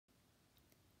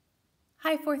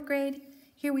Hi, fourth grade.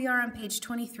 Here we are on page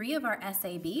 23 of our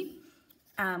SAB.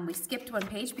 We skipped one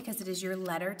page because it is your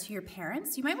letter to your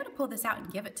parents. You might want to pull this out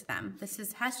and give it to them. This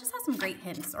just has some great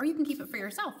hints, or you can keep it for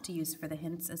yourself to use for the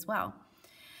hints as well.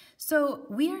 So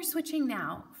we are switching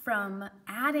now from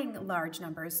adding large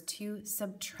numbers to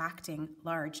subtracting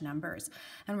large numbers.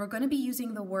 And we're going to be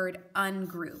using the word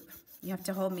ungroup. You have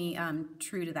to hold me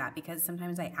true to that because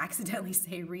sometimes I accidentally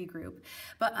say regroup.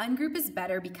 But ungroup is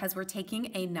better because we're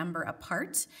taking a number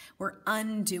apart. We're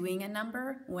undoing a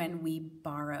number when we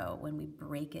borrow, when we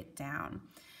break it down.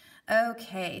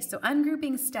 Okay, so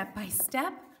ungrouping step by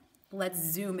step. Let's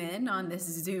zoom in on this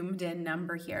zoomed in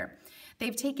number here.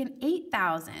 They've taken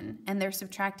 8,000 and they're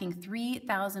subtracting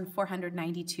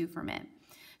 3,492 from it.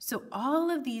 So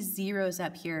all of these zeros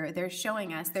up here, they're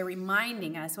showing us, they're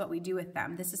reminding us what we do with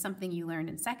them. This is something you learned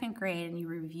in second grade and you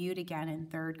reviewed again in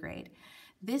third grade.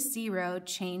 This 0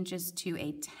 changes to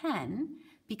a 10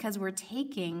 because we're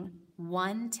taking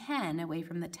one 10 away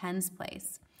from the tens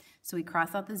place. So we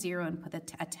cross out the 0 and put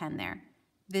a 10 there.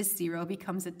 This 0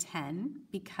 becomes a 10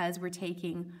 because we're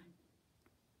taking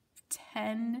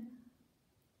 10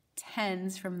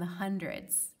 tens from the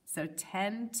hundreds. So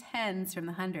 10 tens from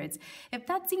the hundreds. If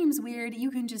that seems weird,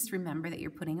 you can just remember that you're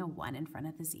putting a 1 in front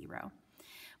of the 0.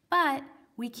 But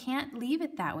we can't leave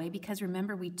it that way because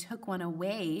remember we took 1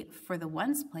 away for the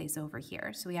ones place over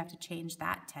here. So we have to change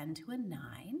that 10 to a 9.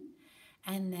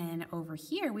 And then over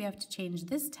here we have to change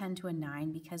this 10 to a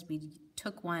 9 because we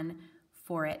took 1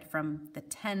 for it from the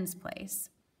tens place.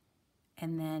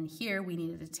 And then here we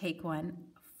needed to take 1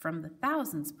 from the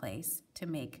thousands place to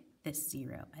make this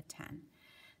 0 a 10.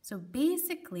 So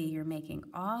basically you're making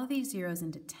all these zeros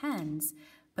into tens,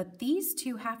 but these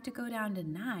two have to go down to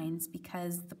nines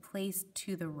because the place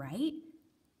to the right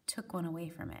took 1 away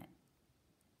from it.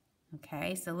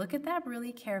 Okay, so look at that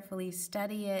really carefully,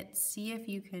 study it, see if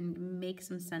you can make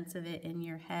some sense of it in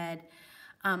your head.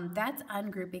 That's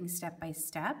ungrouping step by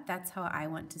step. That's how I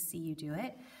want to see you do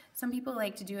it. Some people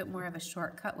like to do it more of a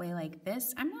shortcut way like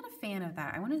this. I'm not a fan of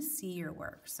that. I want to see your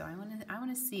work. So I want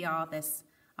to see all this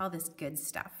good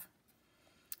stuff.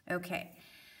 Okay.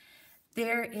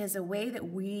 There is a way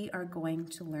that we are going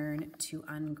to learn to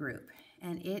ungroup,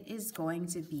 and it is going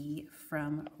to be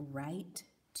from right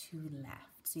to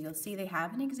left. So you'll see they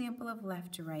have an example of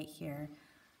left to right here.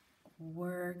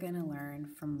 We're going to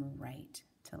learn from right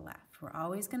to left. We're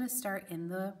always going to start in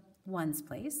the ones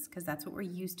place because that's what we're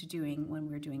used to doing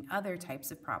when we're doing other types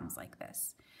of problems like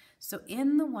this. So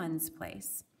in the ones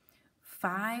place,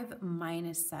 5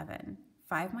 minus 7.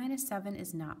 5 minus 7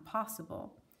 is not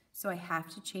possible, so I have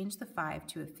to change the 5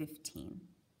 to a 15.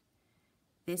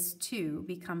 This 2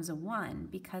 becomes a 1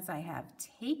 because I have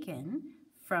taken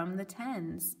from the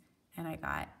tens and I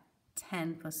got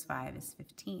 10 plus 5 is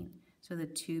 15. So the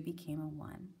 2 became a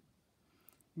 1.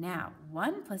 Now,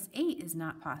 1 plus 8 is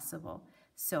not possible,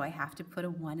 so I have to put a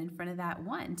 1 in front of that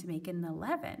 1 to make it an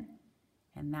 11.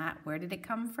 And that, where did it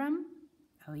come from?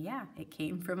 Oh yeah, it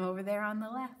came from over there on the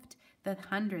left, the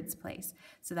hundreds place.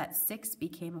 So that 6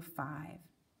 became a 5.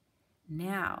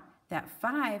 Now, that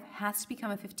 5 has to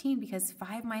become a 15 because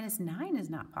 5 minus 9 is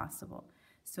not possible.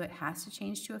 So it has to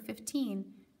change to a 15.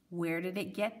 Where did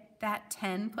it get that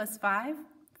 10 plus 5?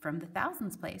 From the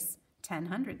thousands place. 10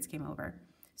 hundreds came over.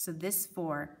 So this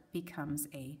 4 becomes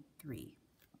a 3.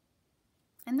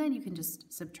 And then you can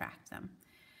just subtract them.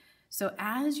 So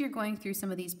as you're going through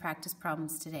some of these practice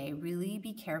problems today, really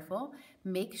be careful.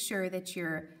 Make sure that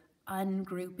you're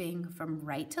ungrouping from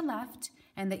right to left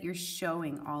and that you're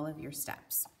showing all of your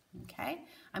steps. Okay?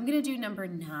 I'm going to do number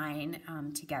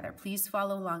 9 together. Please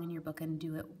follow along in your book and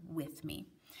do it with me.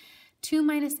 2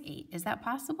 minus 8, is that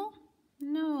possible?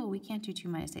 No, we can't do 2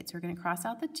 minus 8. So we're going to cross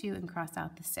out the 2 and cross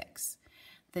out the 6.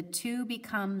 The 2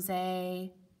 becomes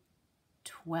a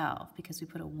 12 because we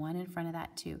put a 1 in front of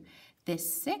that 2.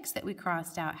 This 6 that we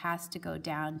crossed out has to go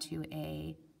down to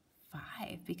a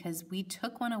 5 because we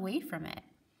took 1 away from it.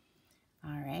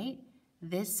 All right,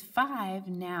 this 5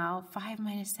 now, 5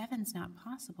 minus 7 is not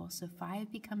possible, so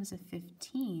 5 becomes a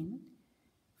 15.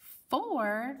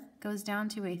 4 goes down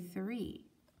to a 3.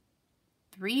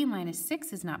 3 minus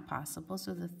 6 is not possible,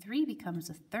 so the 3 becomes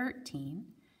a 13.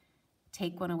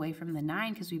 Take 1 away from the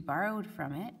 9 because we borrowed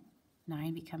from it.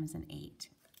 9 becomes an 8.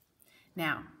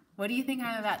 Now, what do you think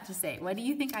I'm about to say? What do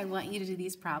you think I want you to do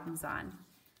these problems on?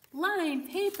 Line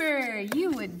paper,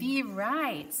 you would be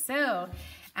right. So,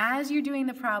 as you're doing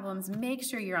the problems, make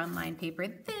sure you're on line paper.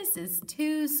 This is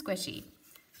too squishy.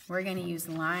 We're going to use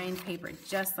line paper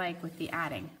just like with the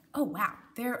adding. Oh wow,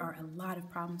 there are a lot of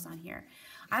problems on here.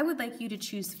 I would like you to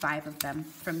choose 5 of them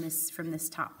from this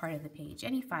top part of the page,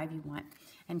 any 5 you want,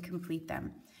 and complete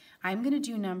them. I'm going to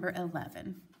do number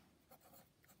 11.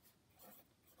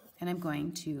 And I'm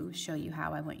going to show you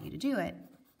how I want you to do it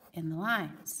in the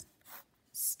lines.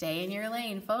 Stay in your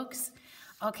lane, folks.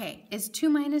 Okay, is 2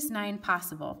 minus 9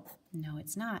 possible? No,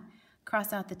 it's not.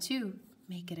 Cross out the 2,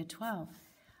 make it a 12.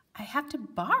 I have to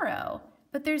borrow,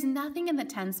 but there's nothing in the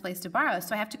tens place to borrow,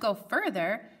 so I have to go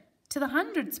further to the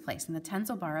hundreds place, and the tens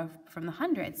will borrow from the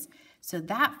hundreds. So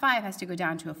that 5 has to go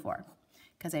down to a 4,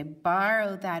 because I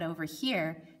borrowed that over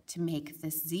here to make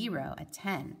this 0 a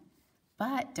 10.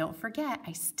 But don't forget,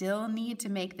 I still need to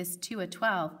make this 2 a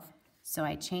 12, so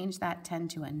I change that 10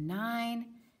 to a 9,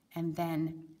 and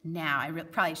then now I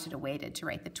probably should have waited to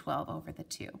write the 12 over the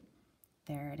 2.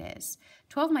 There it is.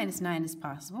 12 minus 9 is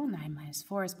possible. 9 minus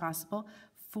 4 is possible.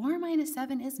 4 minus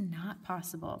 7 is not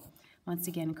possible. Once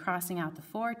again, crossing out the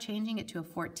 4, changing it to a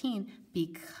 14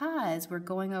 because we're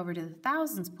going over to the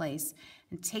thousands place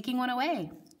and taking one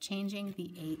away, changing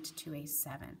the 8 to a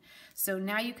 7. So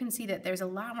now you can see that there's a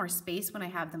lot more space when I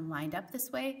have them lined up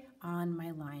this way on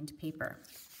my lined paper.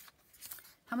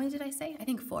 How many did I say? I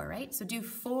think 4, right? So do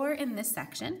 4 in this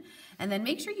section, and then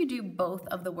make sure you do both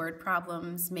of the word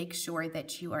problems. Make sure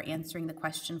that you are answering the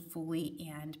question fully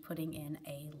and putting in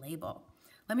a label.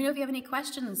 Let me know if you have any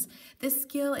questions. This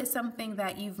skill is something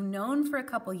that you've known for a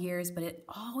couple years, but it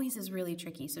always is really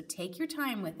tricky. So take your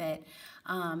time with it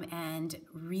and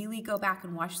really go back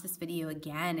and watch this video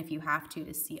again if you have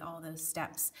to see all those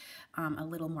steps a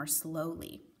little more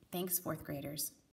slowly. Thanks, fourth graders.